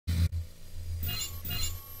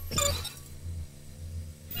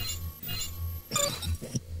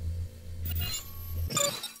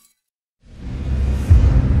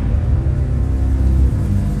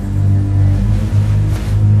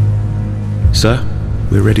Sir,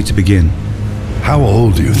 we're ready to begin. How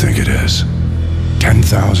old do you think it is?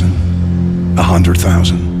 10,000?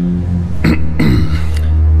 100,000?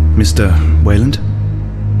 Mr. Wayland?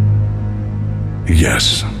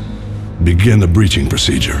 Yes. Begin the breaching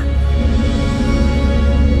procedure.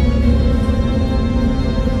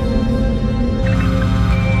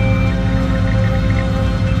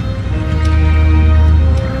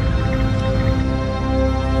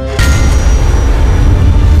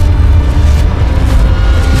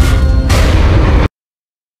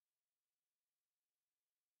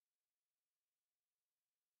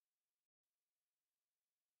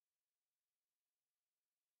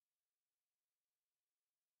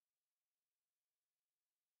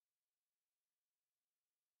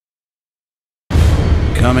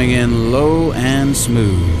 Coming in low and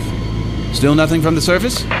smooth. Still nothing from the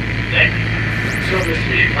surface? Negative. Surface to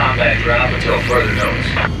be a combat ground until further notice.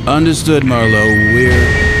 Understood, Marlowe. We're...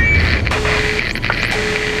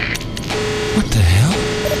 What the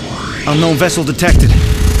hell? Unknown vessel detected.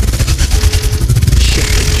 Shit,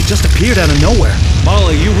 it just appeared out of nowhere.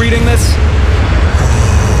 Marlowe, you reading this?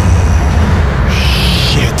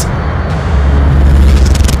 Shit.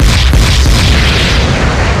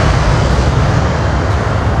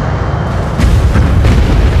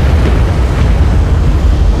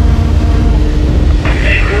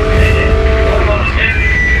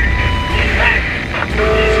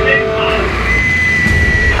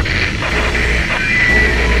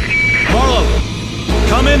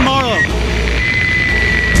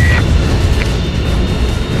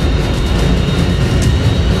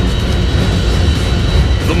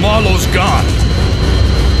 Marlowe's gone.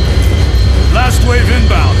 Last wave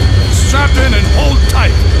inbound. Strap in and hold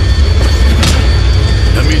tight.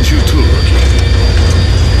 That means you too, Rookie.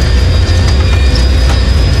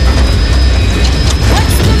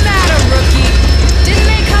 What's the matter, Rookie? Didn't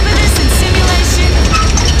they cover this in simulation?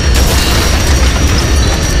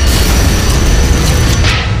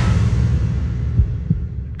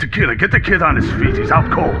 Tequila, get the kid on his feet. He's out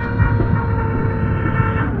cold.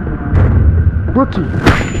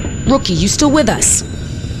 Rookie, you still with us?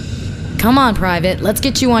 Come on, Private. Let's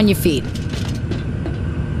get you on your feet.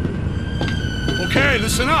 Okay,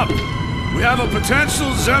 listen up. We have a potential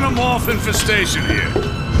xenomorph infestation here.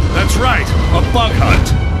 That's right, a bug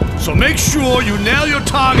hunt. So make sure you nail your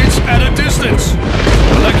targets at a distance.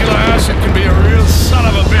 Molecular acid can be a real son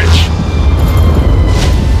of a bitch.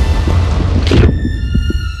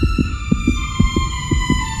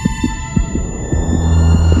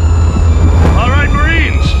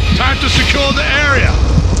 Time to secure the area.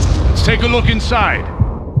 Let's take a look inside.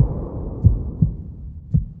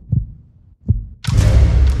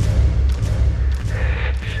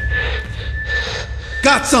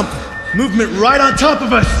 Got something! Movement right on top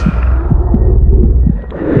of us!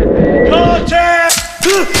 Contact!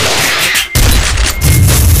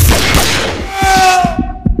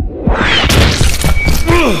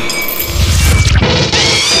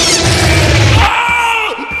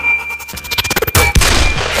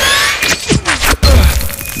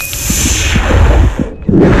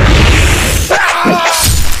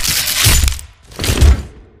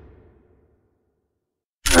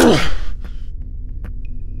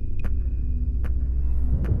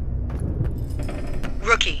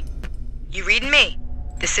 Rookie, you reading me?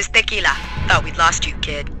 This is Tequila. Thought we'd lost you,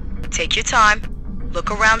 kid. Take your time.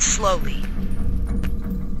 Look around slowly.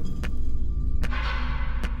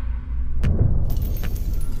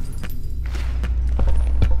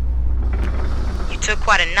 You took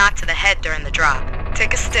quite a knock to the head during the drop.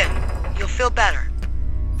 Take a stim. You'll feel better.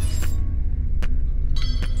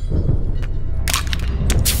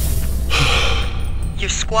 Your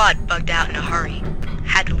squad bugged out in a hurry.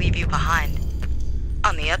 Had to leave you behind.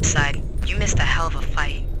 On the upside, you missed a hell of a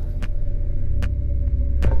fight.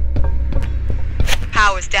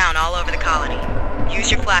 Power's down all over the colony. Use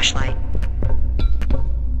your flashlight.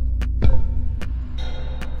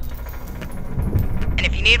 And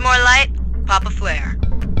if you need more light, pop a flare.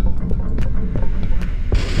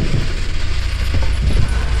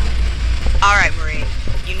 Alright, Marine.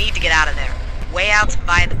 You need to get out of there. Way out's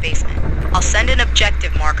via the basement. I'll send an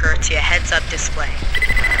objective marker to your heads-up display.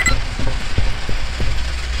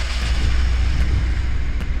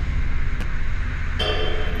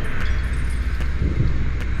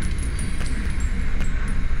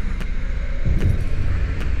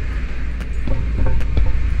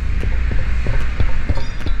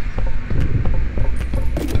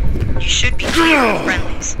 You should be clear of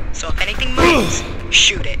friendlies, so if anything moves,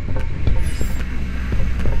 shoot it.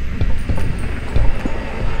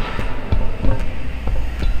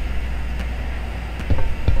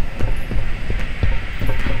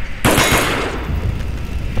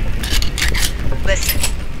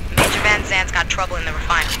 trouble in the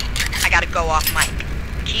refinery. I gotta go off mic.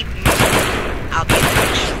 Keep moving. I'll be in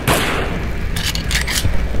touch.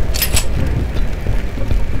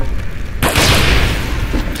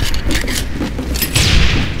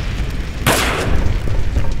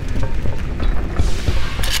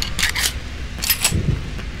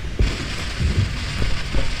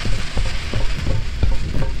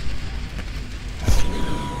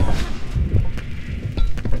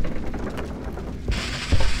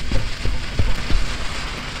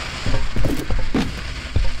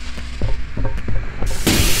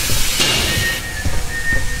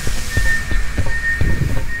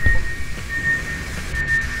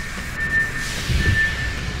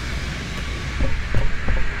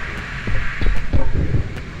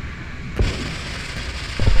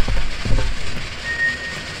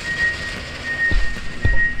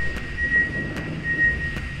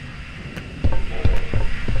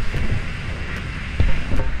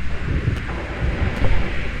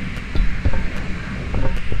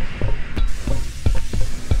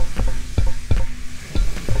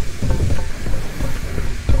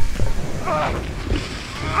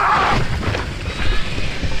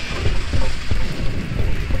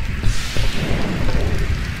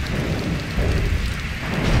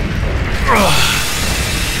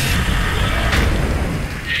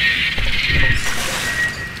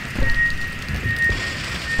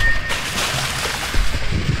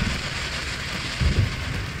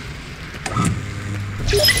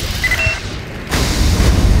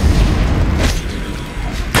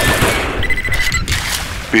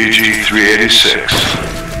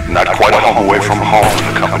 BG-386, not quite a home away from home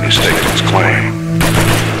when the company staked its claim.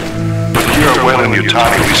 But here at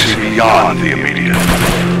Weyland-Yutani we see beyond the immediate,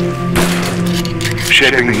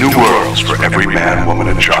 shaping new worlds for every man, woman,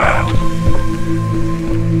 and child.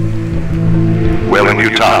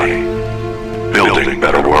 Weyland-Yutani, building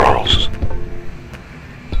better worlds.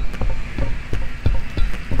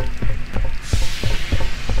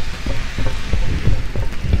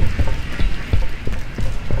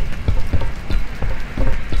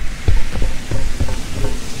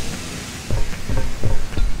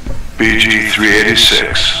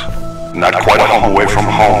 BG-386, not quite a home away from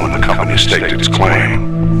home when the company staked its claim.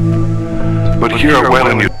 But here at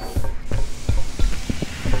Weyland-Yutani,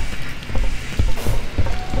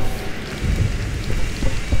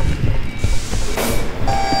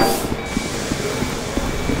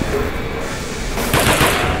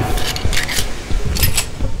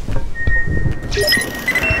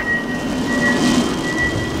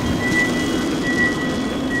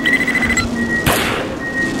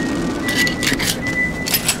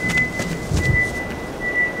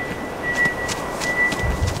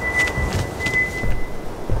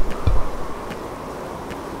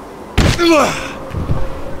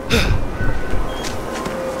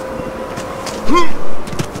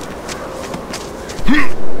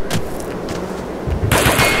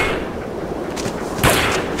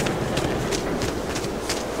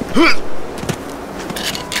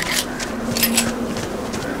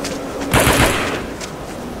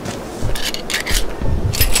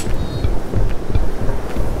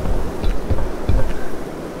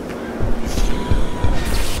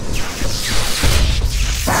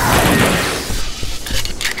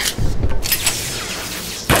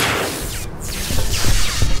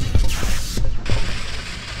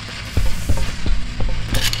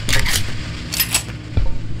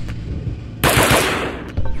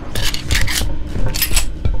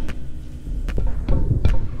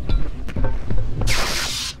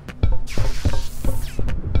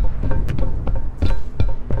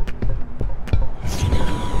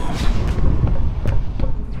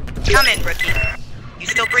 Come in, Rookie. You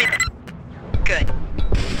still breathing? Good.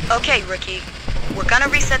 Okay, Rookie. We're gonna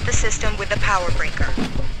reset the system with the power breaker.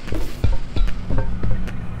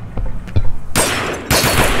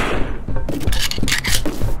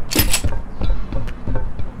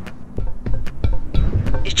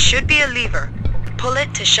 It should be a lever. Pull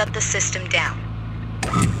it to shut the system down.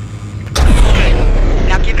 Good.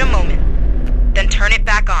 Now give it a moment. Then turn it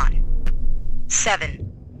back on. 7,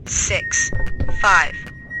 6, 5,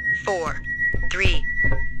 4, 3,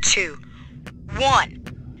 2, 1.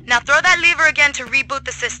 Now throw that lever again to reboot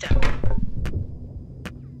the system.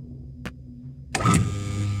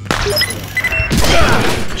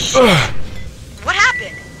 Shit. What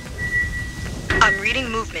happened? I'm reading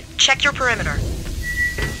movement. Check your perimeter.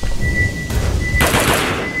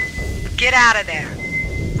 Get out of there.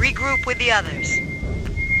 Regroup with the others.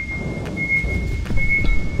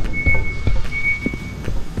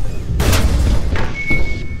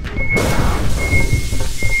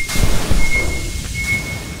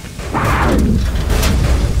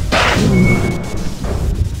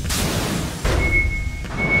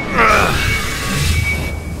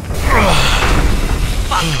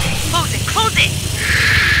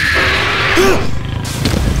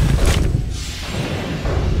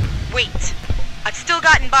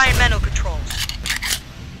 environmental controls.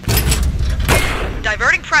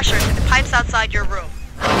 Diverting pressure to the pipes outside your room.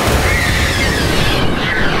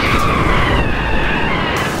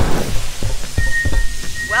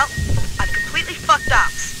 Well, I've completely fucked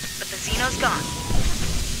ops, but the Xeno's gone.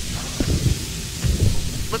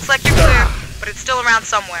 Looks like you're clear, but it's still around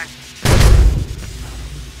somewhere.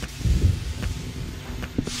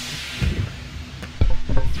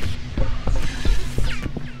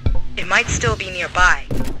 It might still be nearby.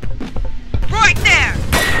 Right there!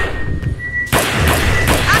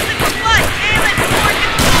 Asking for blood! Nail it before it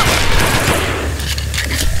gets close!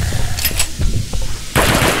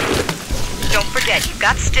 Don't forget, you've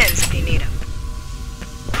got stims if you need them.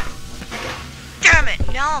 Damn it!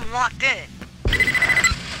 Now I'm locked in.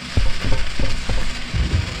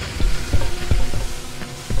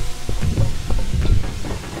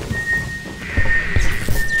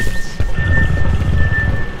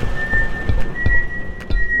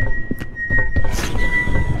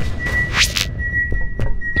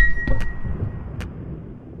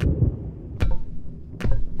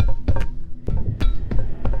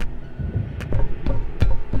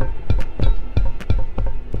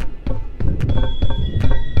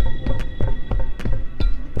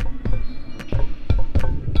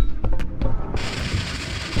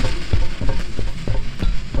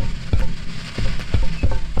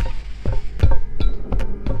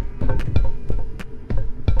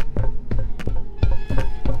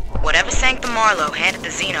 Marlowe handed the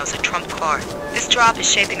Xenos a trump card. This drop is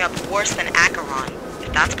shaping up worse than Acheron,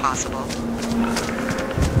 if that's possible.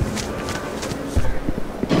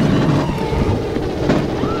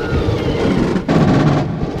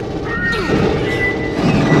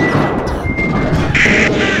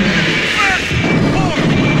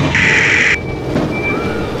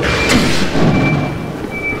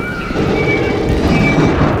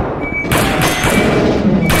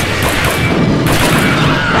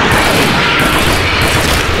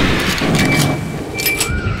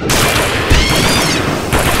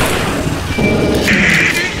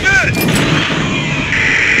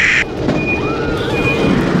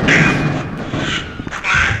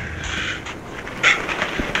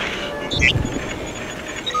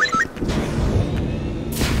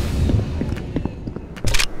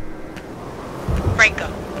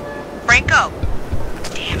 Franco!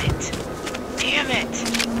 Damn it. Damn it.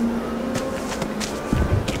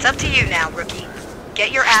 It's up to you now, rookie.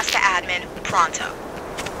 Get your ass to admin pronto.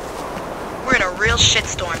 We're in a real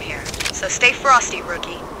shitstorm here, so stay frosty,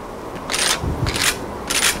 rookie.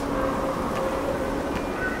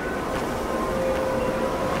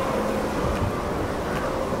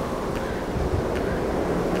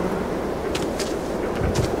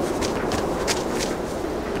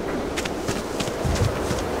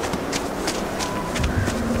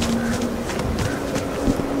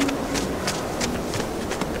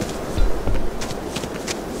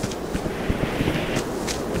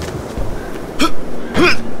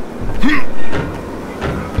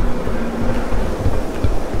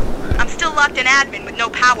 Locked in admin with no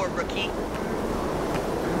power, rookie.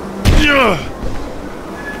 Yeah.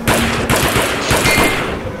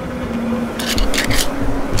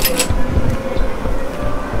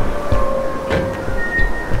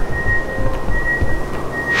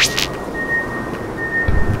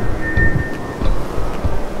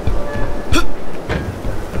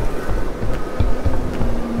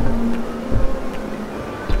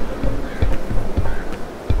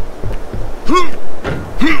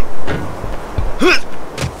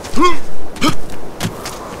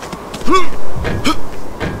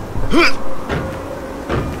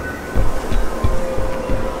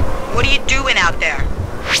 What are you doing out there?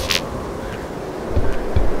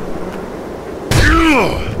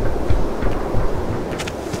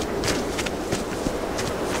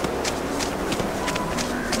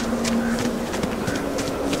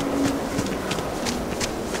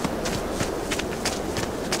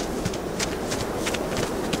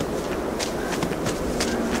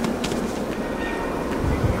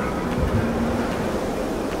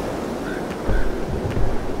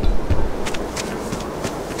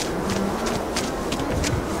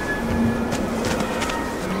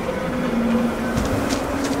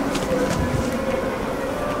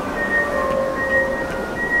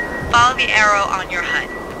 Follow the arrow on your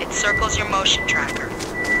HUD. It circles your motion tracker.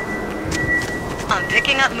 I'm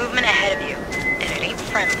picking up movement ahead of you, and it ain't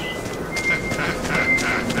friendly.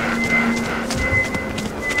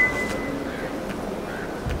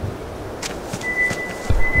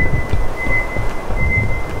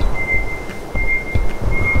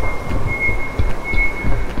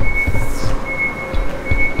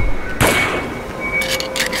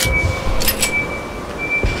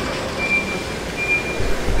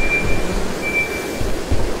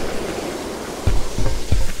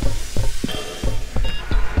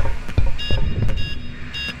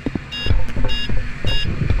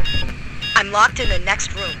 I'm locked in the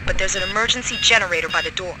next room, but there's an emergency generator by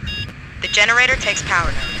the door. The generator takes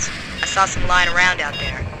power nodes. I saw some lying around out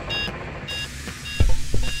there.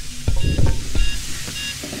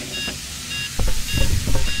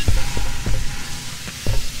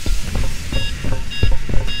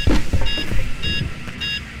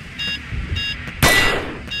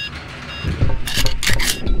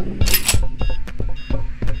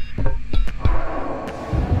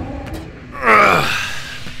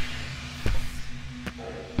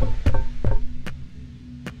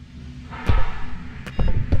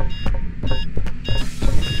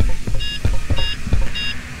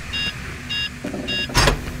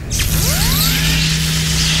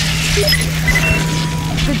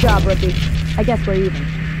 Good job, rookie. I guess we're even.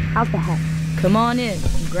 How's the heck? Come on in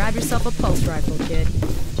and grab yourself a pulse rifle, kid.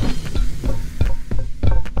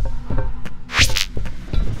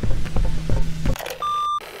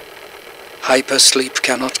 Hypersleep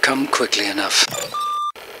cannot come quickly enough.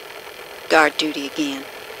 Guard duty again.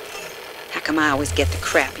 How come I always get the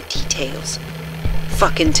crappy details?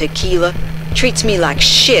 Fucking Tequila. Treats me like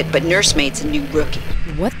shit, but Nursemaid's a new rookie.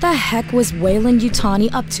 What the heck was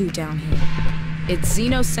Weyland-Yutani up to down here? It's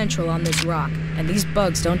Xeno Central on this rock, and these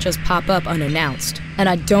bugs don't just pop up unannounced. And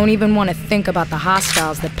I don't even want to think about the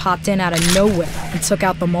hostiles that popped in out of nowhere and took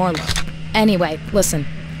out the Marlow. Anyway, listen,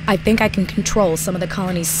 I think I can control some of the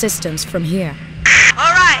colony's systems from here.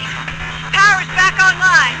 All right, power's back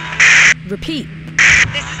online. Repeat.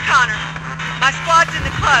 This is Connor. My squad's in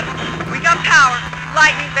the club. We got power,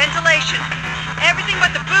 lightning, ventilation. Everything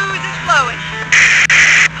but the booze is flowing.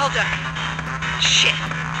 Hold up. Shit.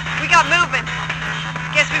 We got movement.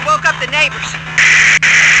 Guess we woke up the neighbors.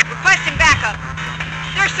 Requesting backup.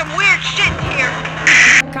 There's some weird shit in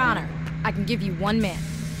here. Connor, I can give you one man.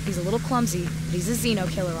 He's a little clumsy, but he's a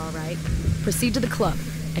Xeno killer, all right. Proceed to the club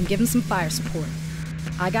and give him some fire support.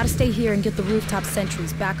 I gotta stay here and get the rooftop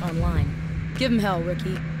sentries back online. Give him hell,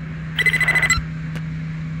 rookie.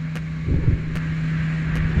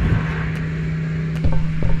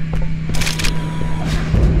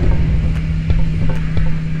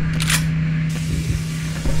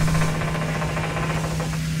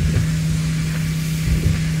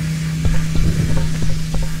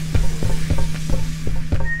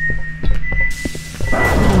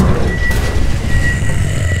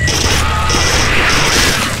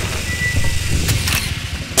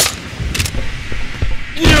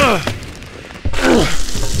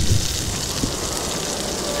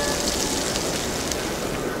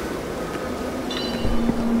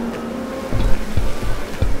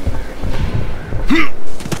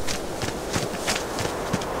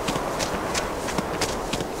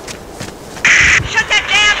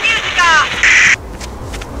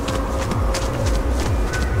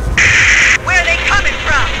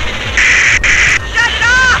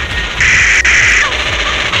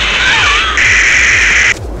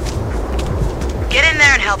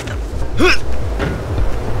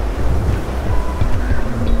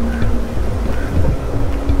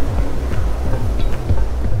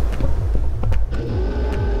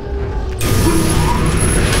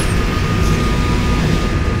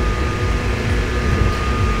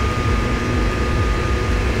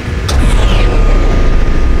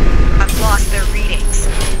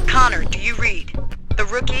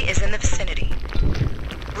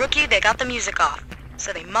 They got the music off,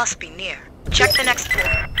 so they must be near. Check the next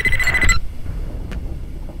floor.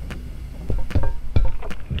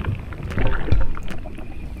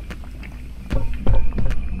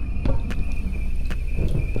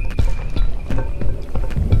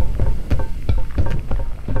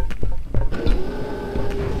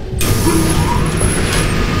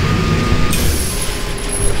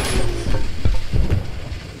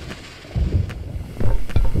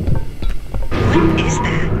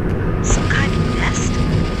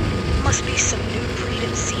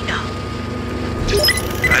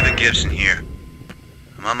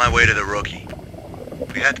 I'm on my way to the rookie.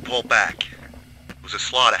 We had to pull back. There was a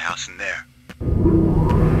slaughterhouse in there.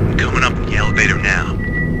 I'm coming up the elevator now.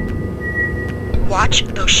 Watch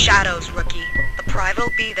those shadows, rookie. The private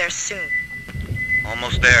will be there soon.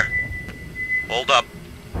 Almost there. Hold up.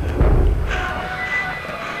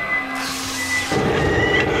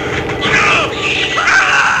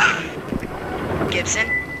 Gibson?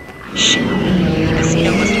 Shit. The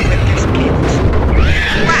Xeno must have ripped through some cables.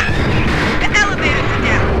 Crap! The elevators are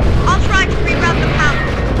down. I'll try to reroute the power.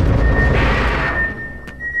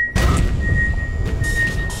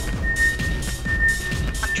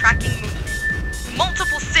 I'm tracking movement.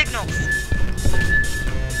 Multiple signals.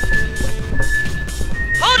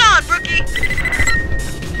 Hold on, rookie!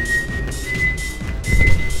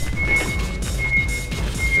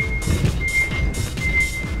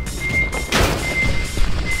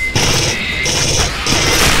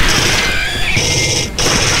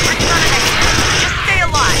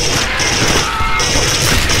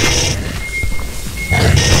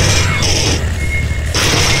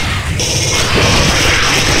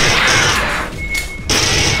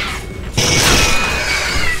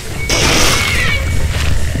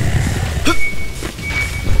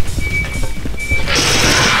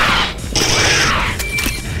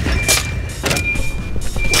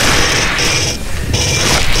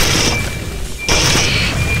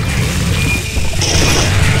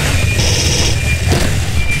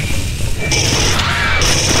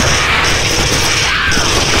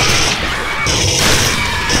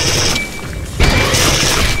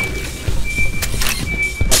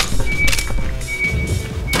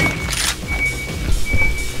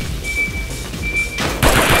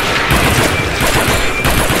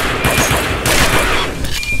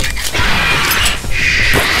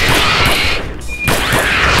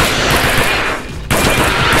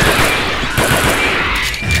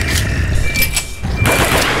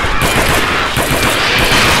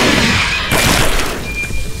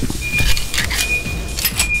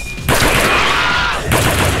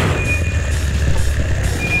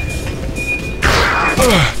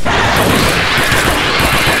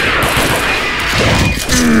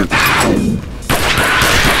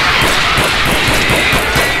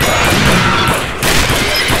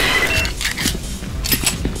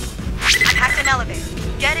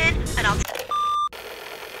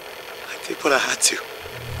 but I had to.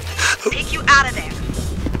 Take you out of there.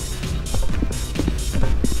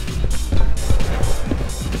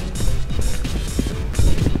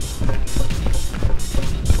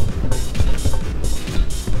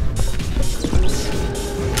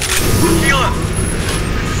 Tequila!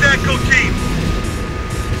 This is Echo Team.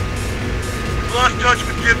 Lost touch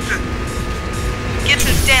with Gibson.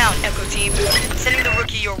 Gibson's down, Echo Team. Sending the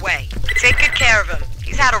rookie your way. Take good care of him.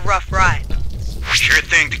 He's had a rough ride. Sure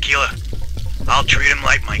thing, Tequila. I'll treat him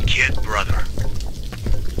like my kid brother.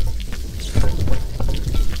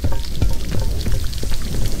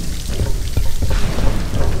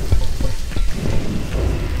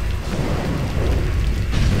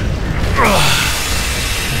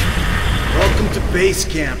 Welcome to base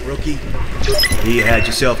camp, rookie. You had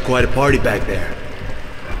yourself quite a party back there.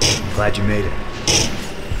 Glad you made it.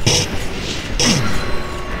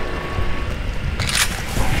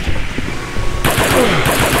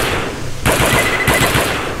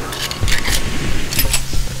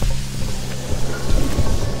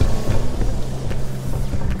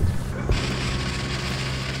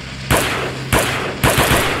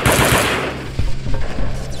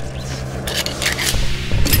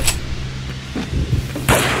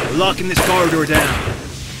 We're locking this corridor down.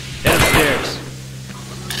 Head upstairs.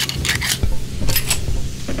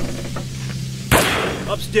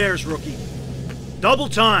 Upstairs, rookie. Double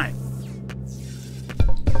time.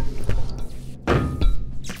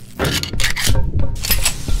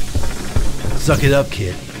 Suck it up,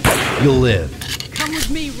 kid. You'll live. Come with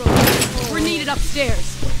me, Rookie. We're needed upstairs.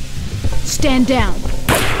 Stand down.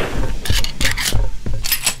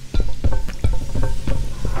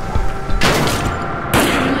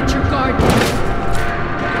 Let your guard down.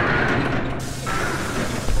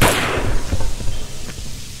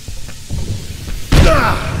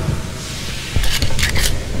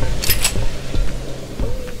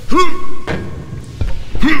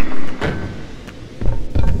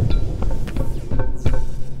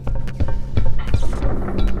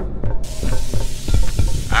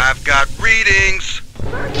 I've got readings.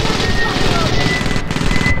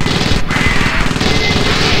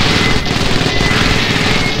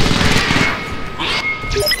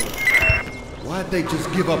 Why'd they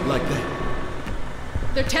just give up like that?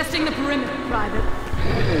 They're testing the perimeter, Private.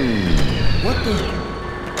 What the...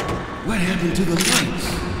 What happened to the lights?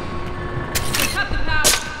 Cut the power.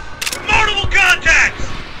 Multiple contacts!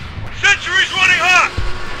 Sentry's running hot!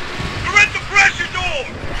 They're at the pressure door!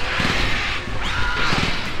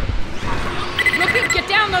 Rookie, get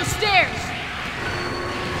down those stairs!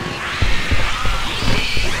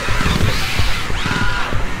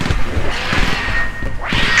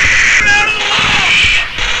 Get out of the wall!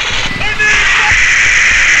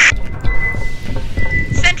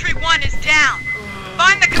 Sentry 1 is down.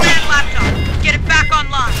 Find the command laptop. Get it back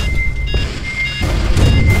online.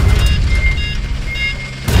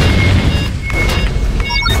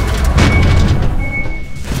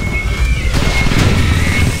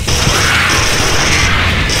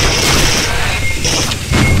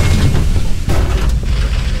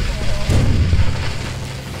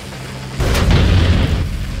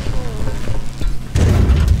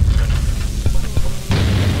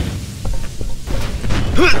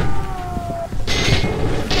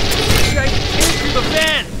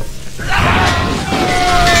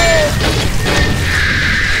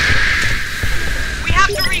 We have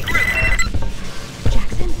to regroup.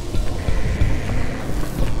 Jackson?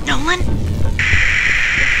 Nolan?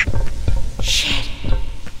 Shit.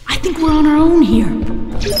 I think we're on our own here.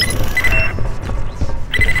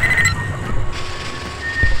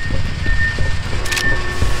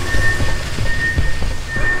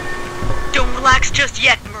 Don't relax just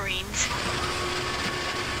yet, Marines.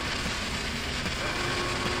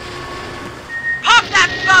 Pop that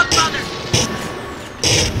bug, mother!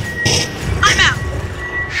 I'm out!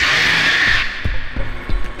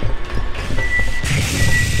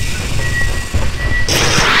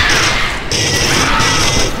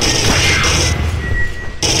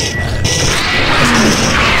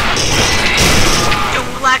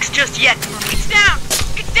 Don't relax just yet, Marines. It's down!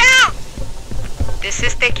 It's down! This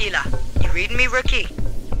is Tequila. You reading me, rookie?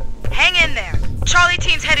 Hang in there. Charlie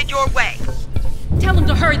team's headed your way. Tell him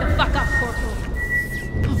to hurry the fuck up, Corporal.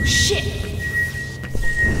 Oh, shit.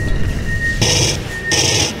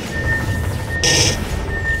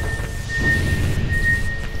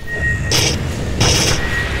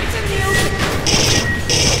 It's in the open.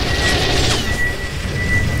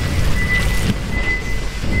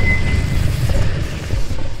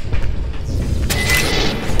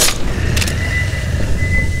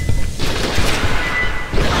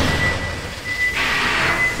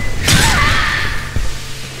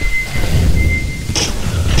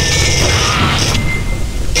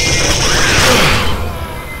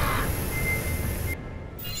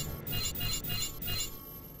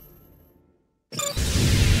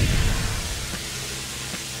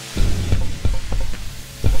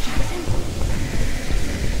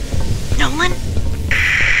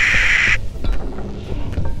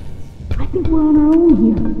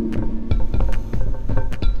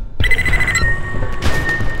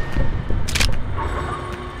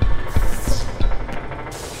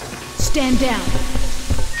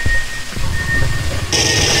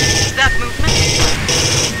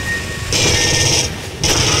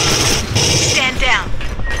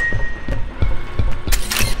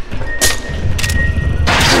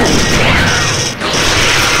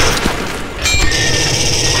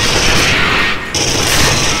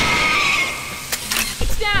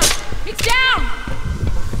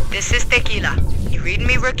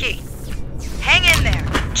 Rookie. Hang in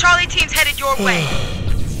there. Charlie team's headed your way.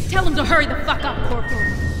 Tell him to hurry the fuck up, Corporal.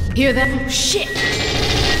 Hear that? Oh, shit!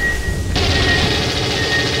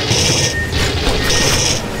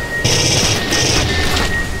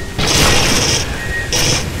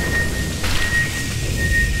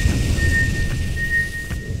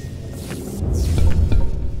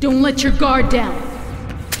 Don't let your guard down.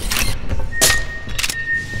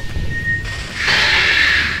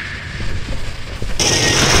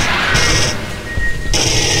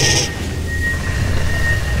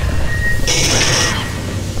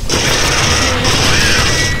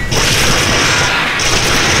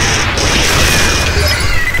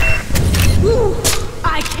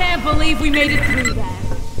 We made it through that.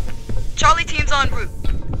 Charlie team's en route.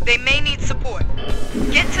 They may need support.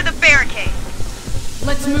 Get to the barricade.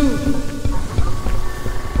 Let's move.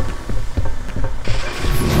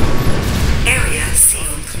 Area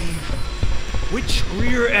sealed. Which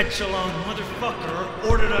rear echelon motherfucker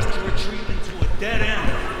ordered us to retreat into a dead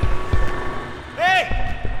end? Hey!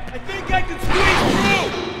 I think I can squeeze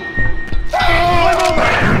through! I'm over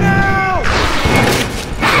here now!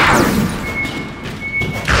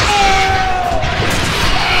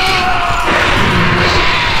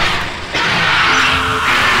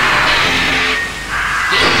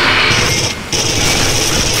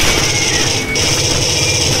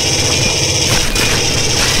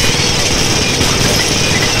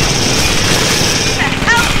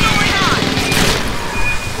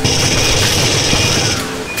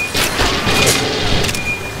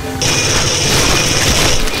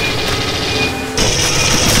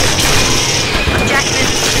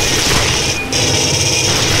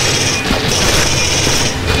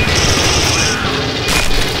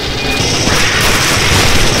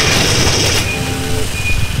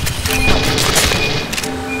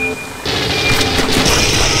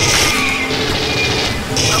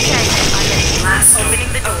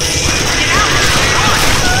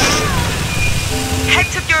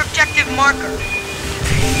 Marker.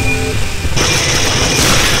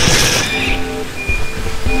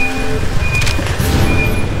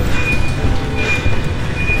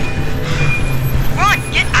 Run!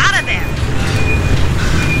 Get out of there!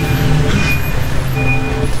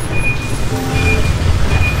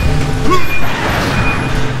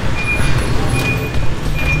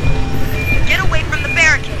 Get away from the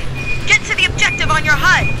barricade! Get to the objective on your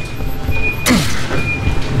HUD!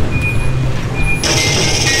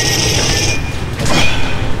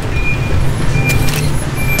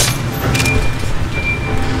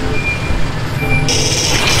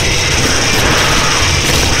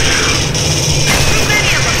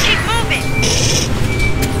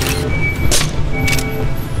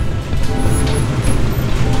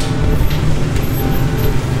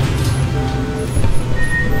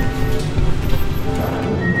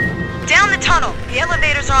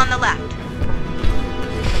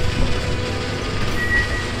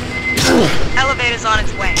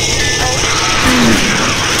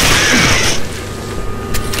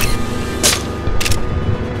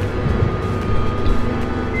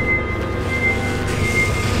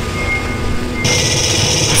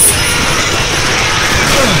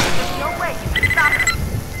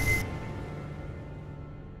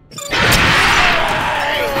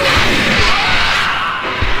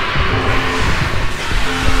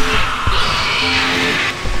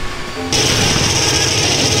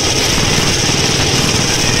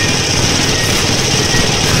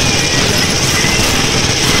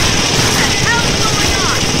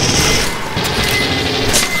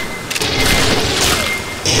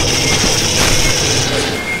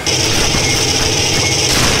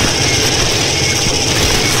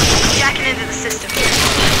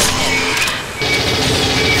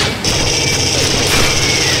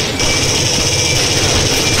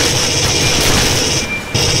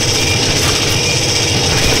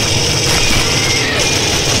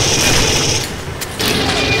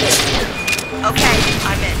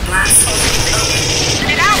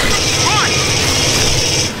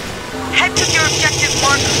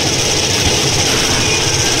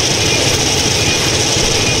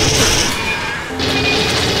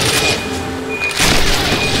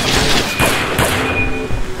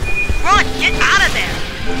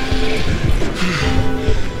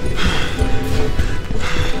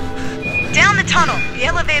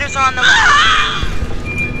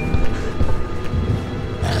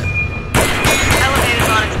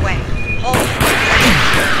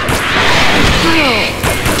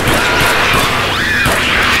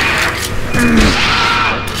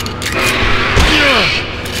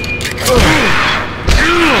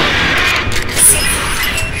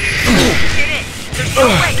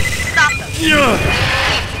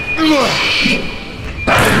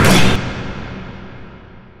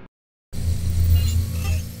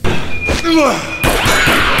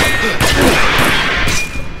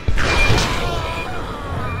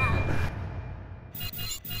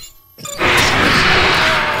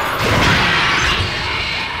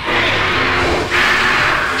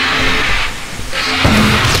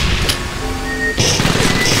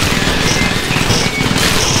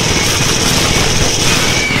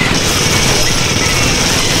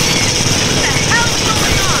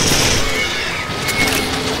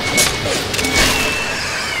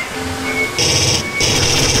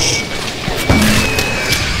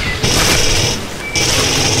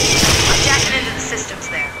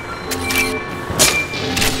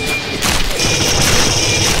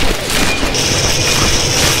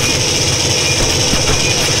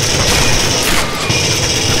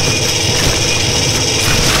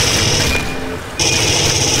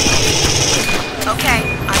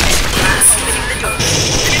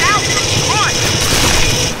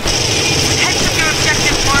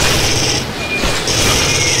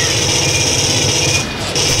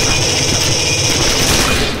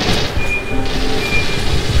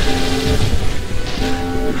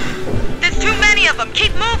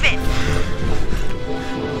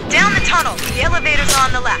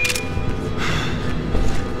 on the left.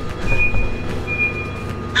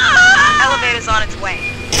 Elevator's on its way.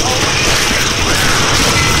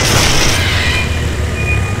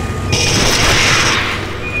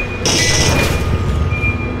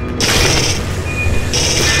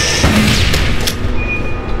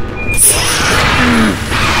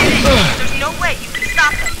 There's no way you can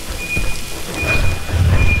stop them.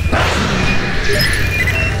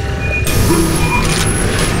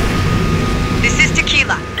 This is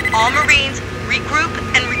Tequila. All Marines, regroup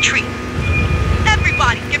and retreat.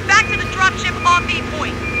 Everybody, get back to the dropship RV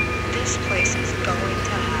point. This place is going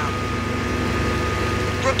to hell.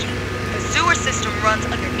 Rookie, the sewer system runs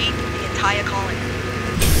underneath the entire colony.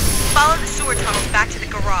 Follow the sewer tunnels back to the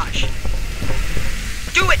garage.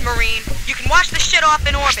 Do it, Marine. You can wash the shit off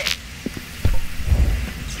in orbit.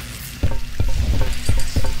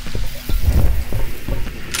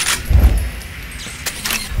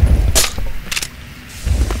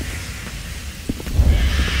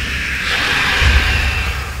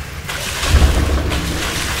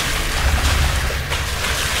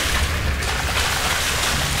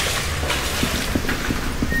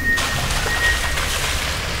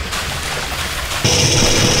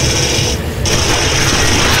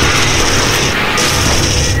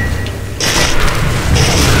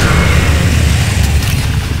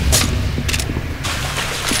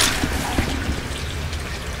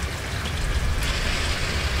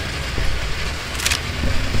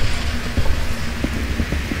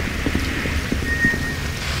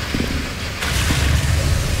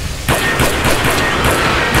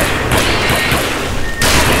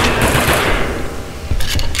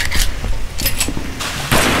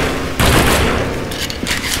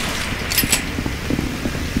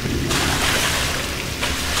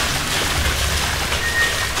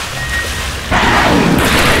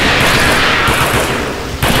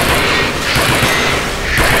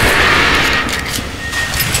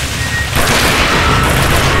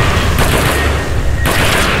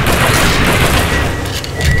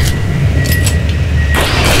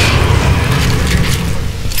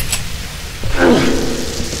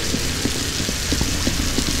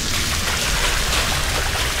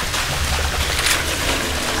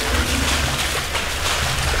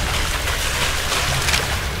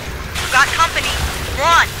 Got company.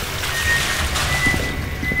 Run!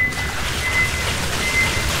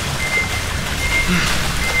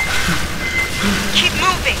 Keep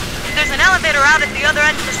moving. There's an elevator out at the other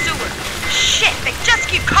end of the sewer. Shit, they just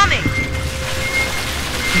keep coming.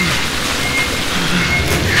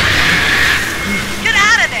 Get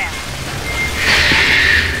out of there!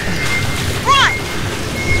 Run!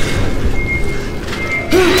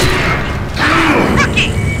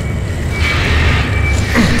 Rookie!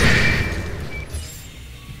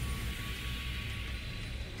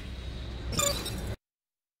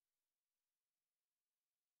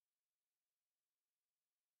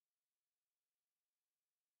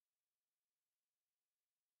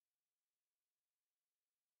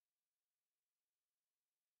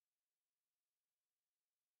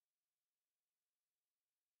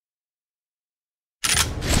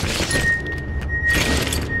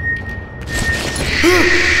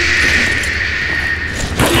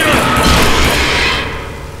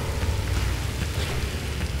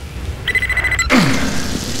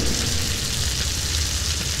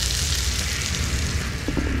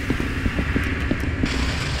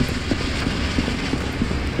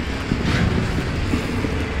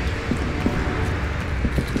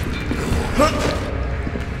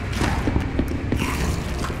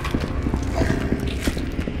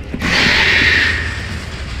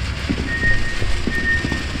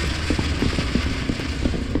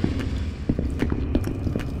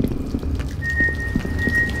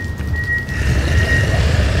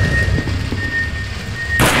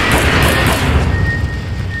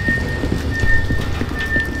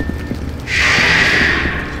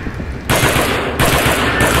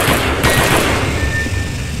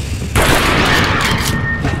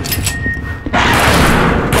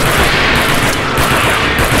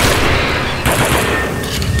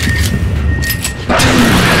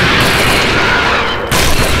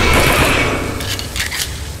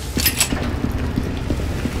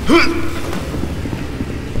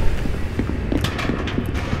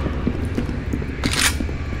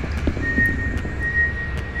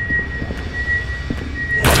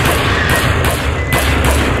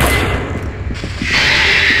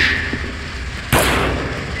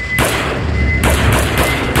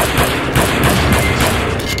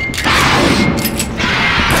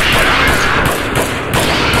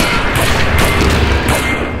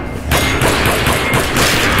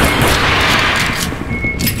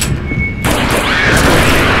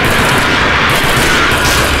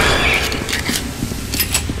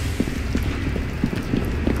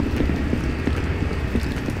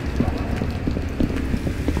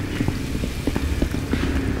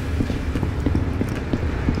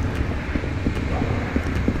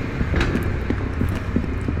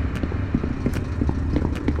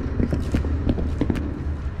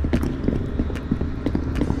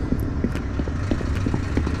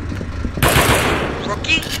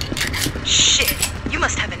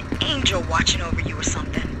 angel watching over you or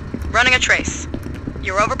something. Running a trace.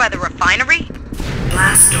 You're over by the refinery?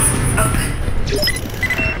 Blast door open.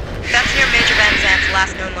 That's near Major Van Zant's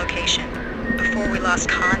last known location. Before we lost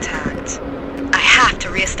contact. I have to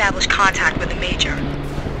re-establish contact with the Major.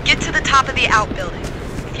 Get to the top of the outbuilding.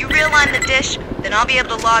 If you realign the dish, then I'll be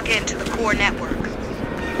able to log in to the core network.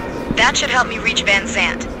 That should help me reach Van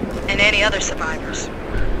Zant and any other survivors.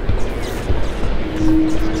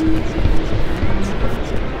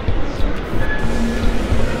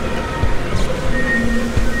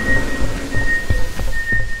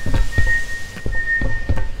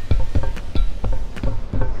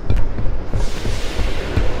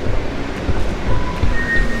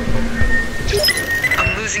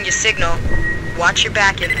 I'm losing your signal. Watch your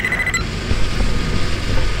back in there.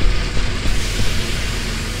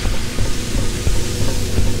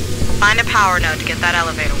 Find a power node to get that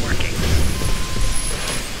elevator working.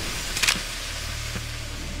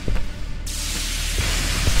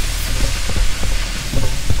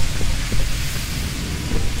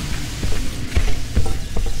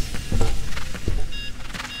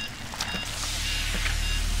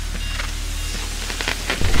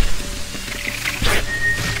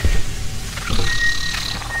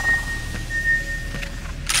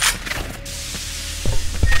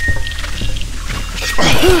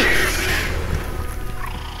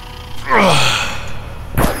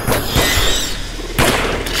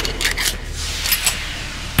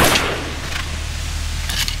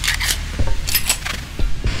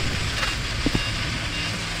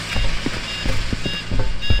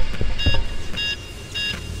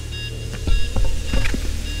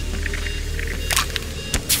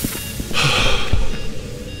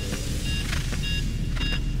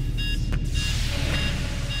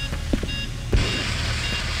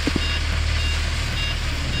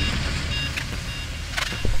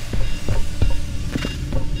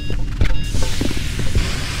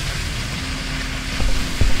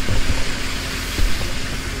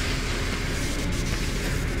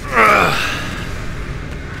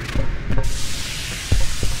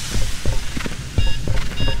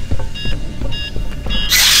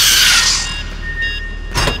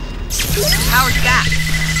 Power's back,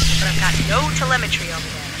 but I've got no telemetry over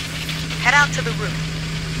there. Head out to the roof.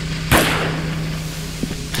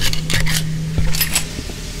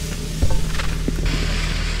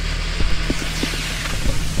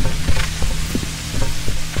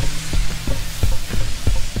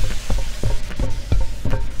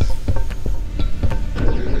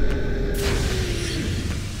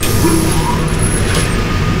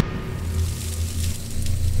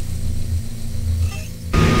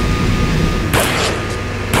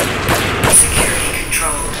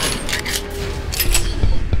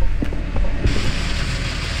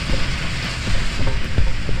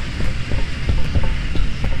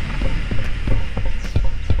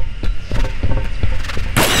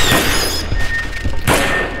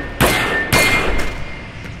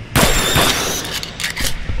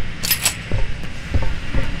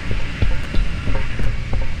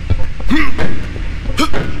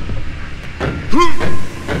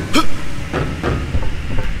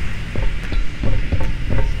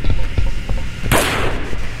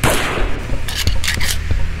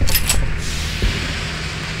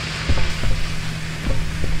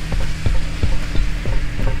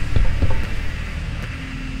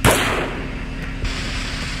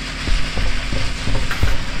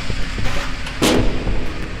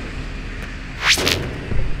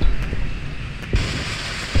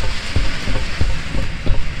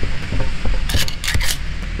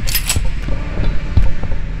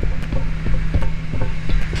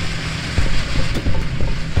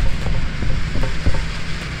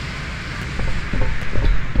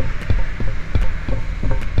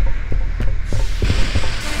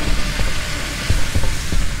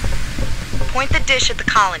 Point the dish at the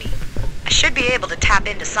colony. I should be able to tap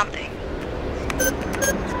into something.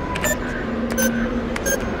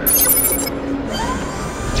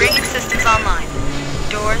 Training systems online.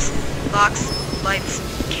 Doors, locks, lights,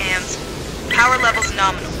 cams. Power levels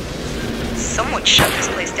nominal. Someone shut this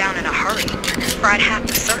place down in a hurry, or I'd hack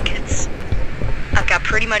the circuits. I've got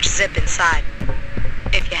pretty much zip inside.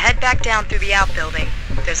 If you head back down through the outbuilding,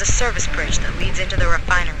 there's a service bridge that leads into the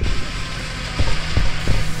refinery.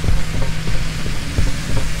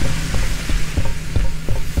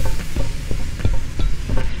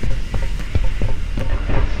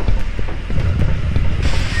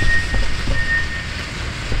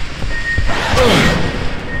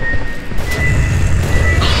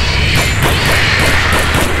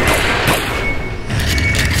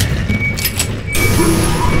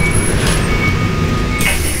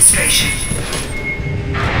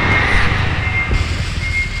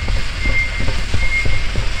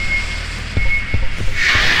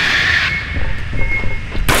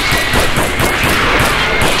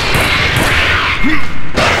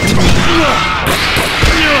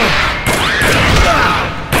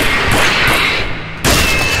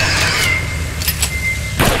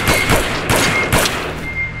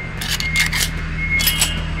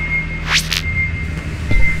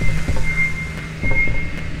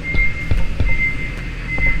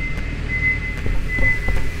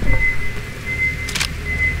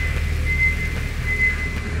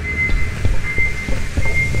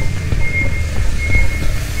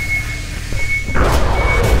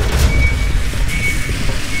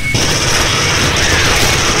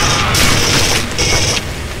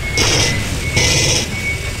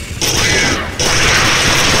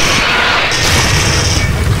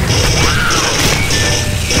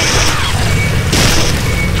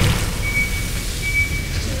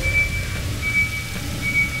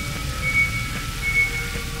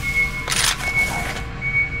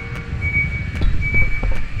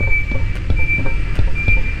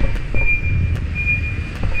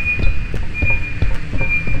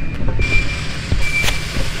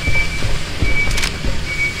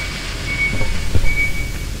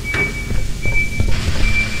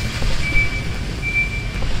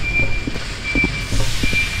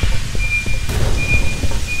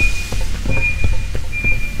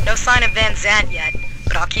 sign of Van Zant yet,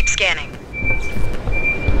 but I'll keep scanning.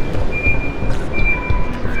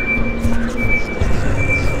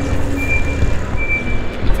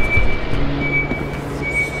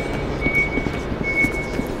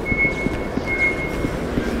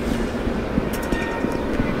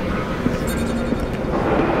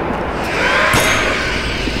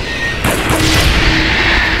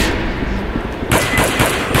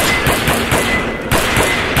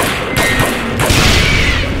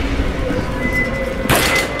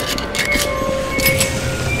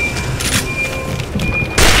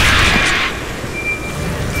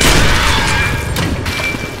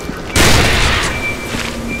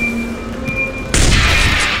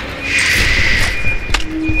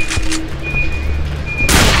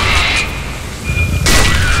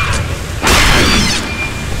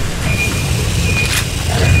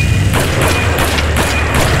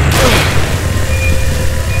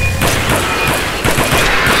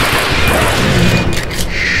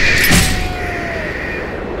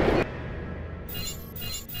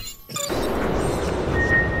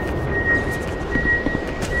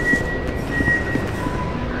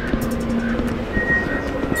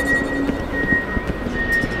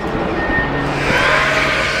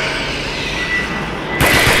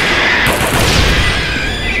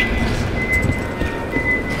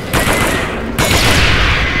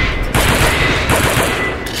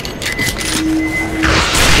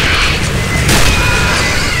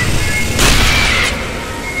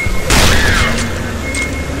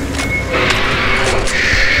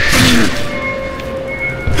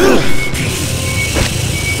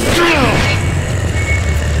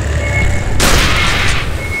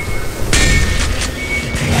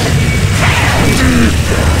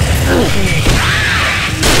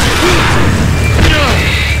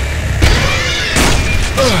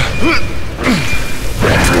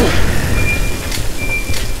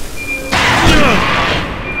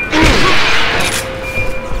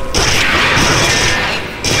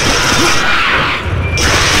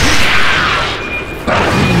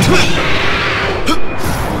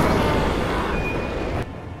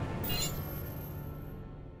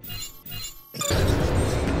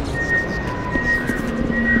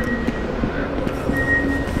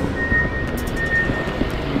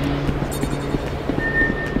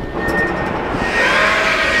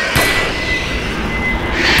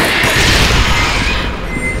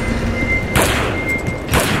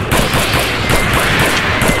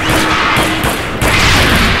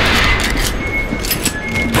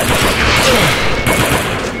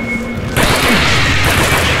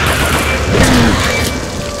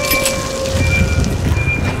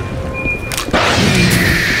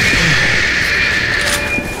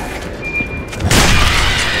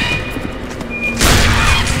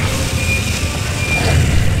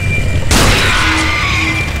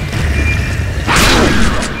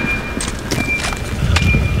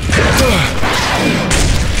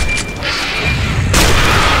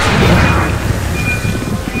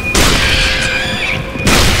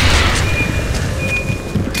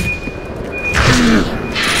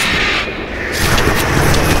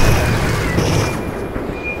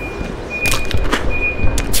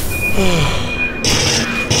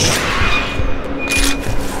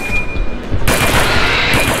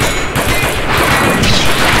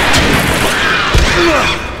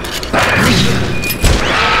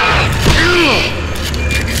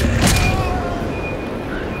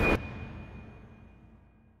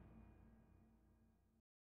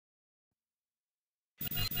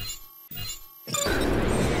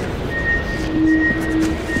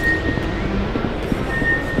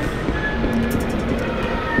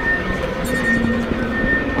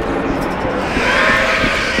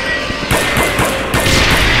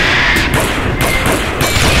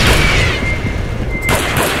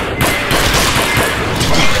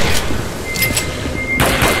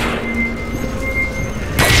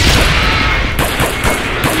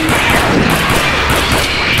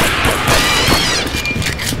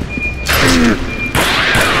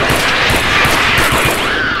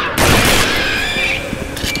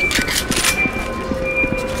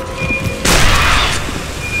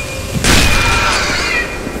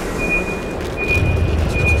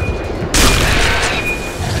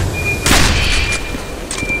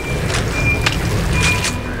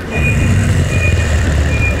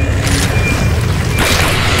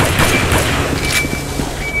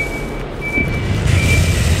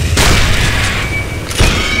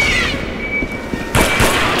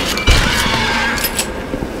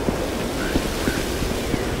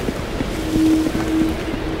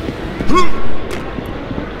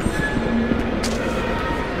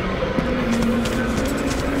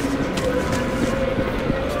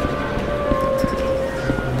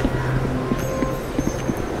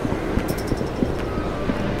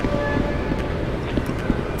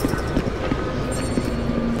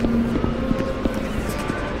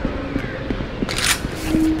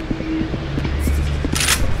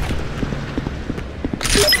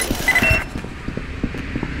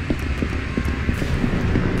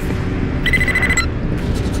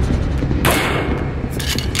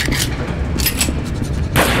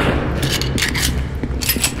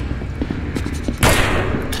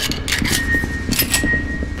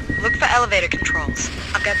 elevator controls.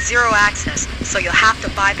 I've got zero access, so you'll have to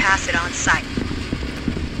bypass it on site.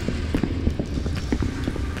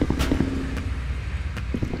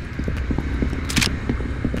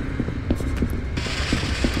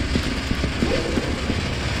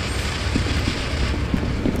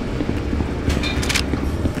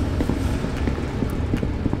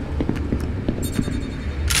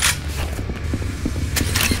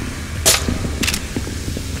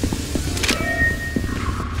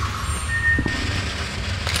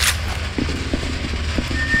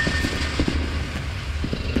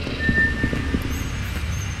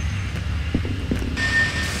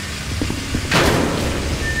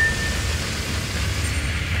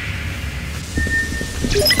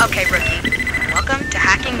 Okay, Rookie. Welcome to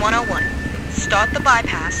Hacking 101. Start the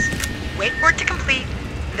bypass, wait for it to complete,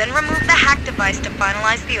 then remove the hack device to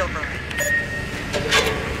finalize the override.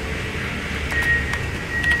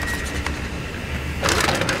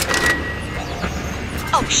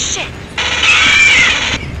 Oh, shit!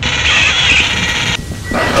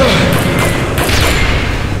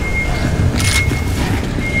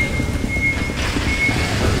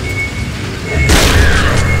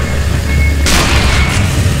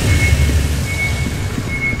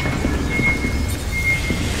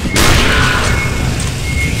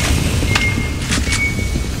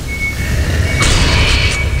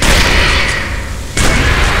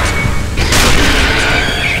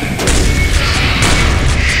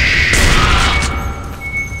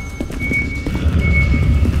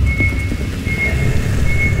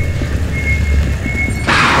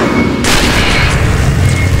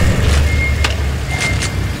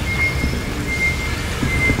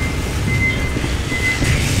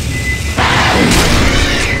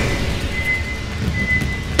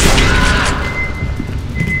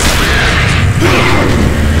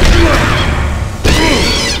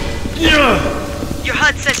 Your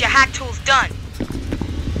HUD says your hack tool's done.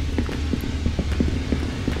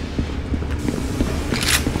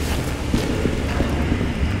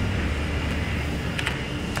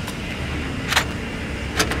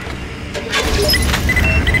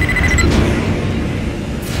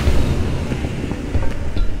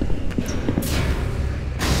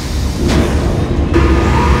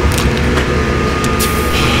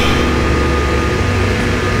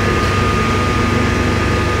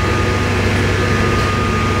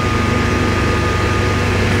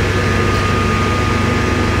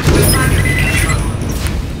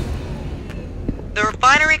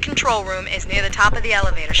 Control room is near the top of the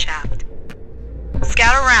elevator shaft.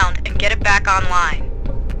 Scout around and get it back online.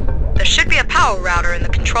 There should be a power router in the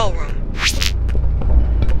control room.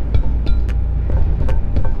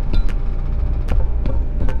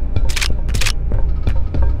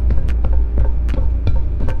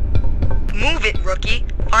 Move it, Rookie.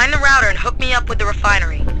 Find the router and hook me up with the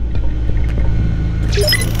refinery.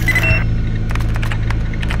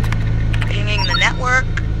 Pinging the network.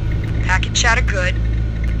 Packet chatter good.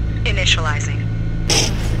 Initializing.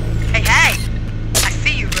 Hey, hey! I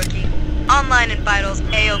see you, Rookie. Online and vitals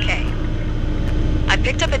A-OK. I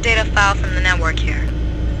picked up a data file from the network here.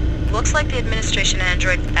 Looks like the administration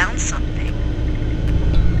android found something.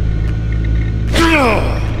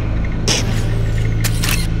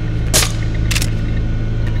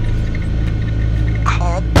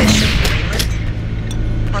 Carl Bishop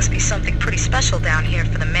Wayland? Must be something pretty special down here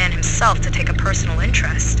for the man himself to take a personal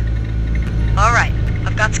interest. Alright.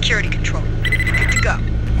 I've got security control. Good to go.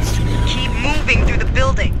 Keep moving through the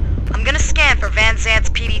building. I'm gonna scan for Van Zant's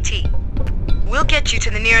PDT. We'll get you to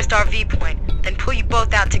the nearest RV point, then pull you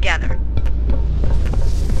both out together.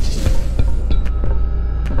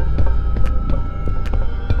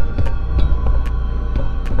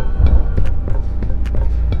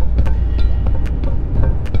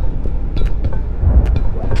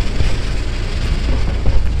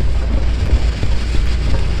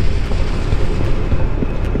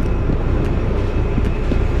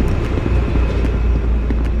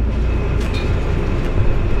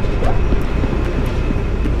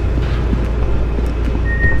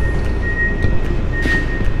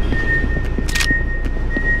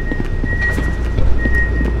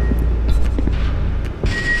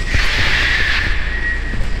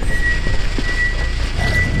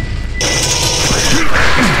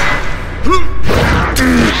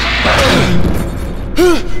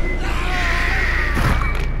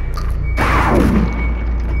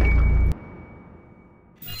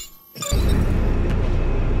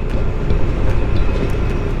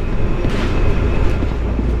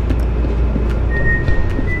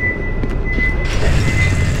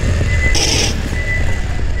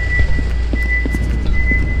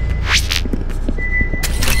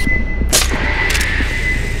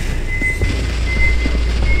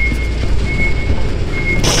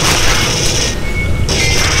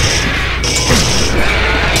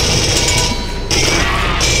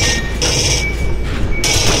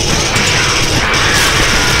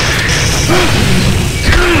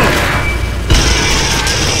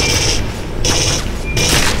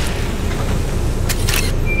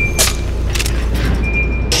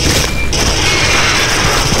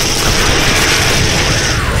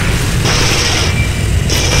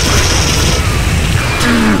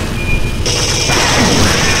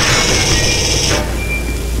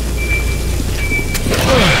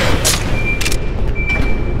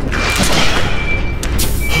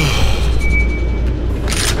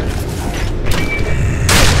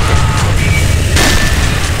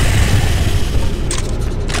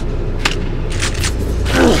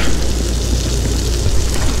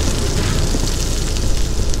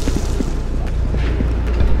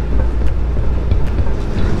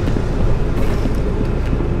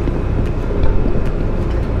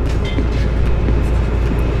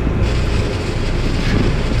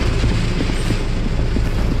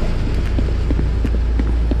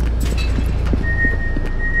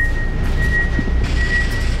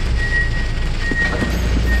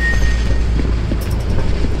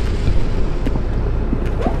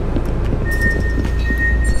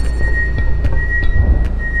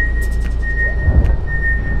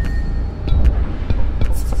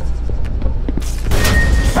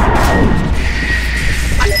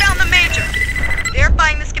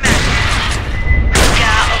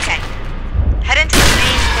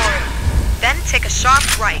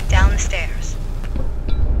 point down the stairs.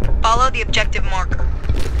 Follow the objective marker.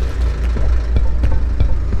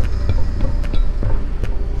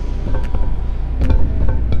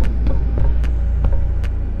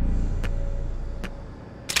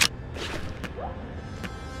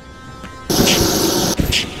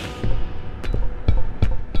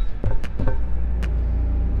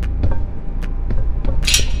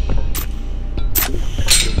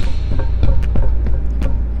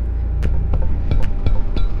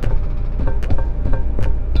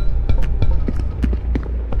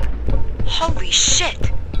 Holy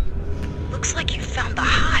shit! Looks like you found the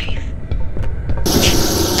hive.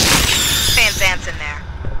 Van Zant's in there.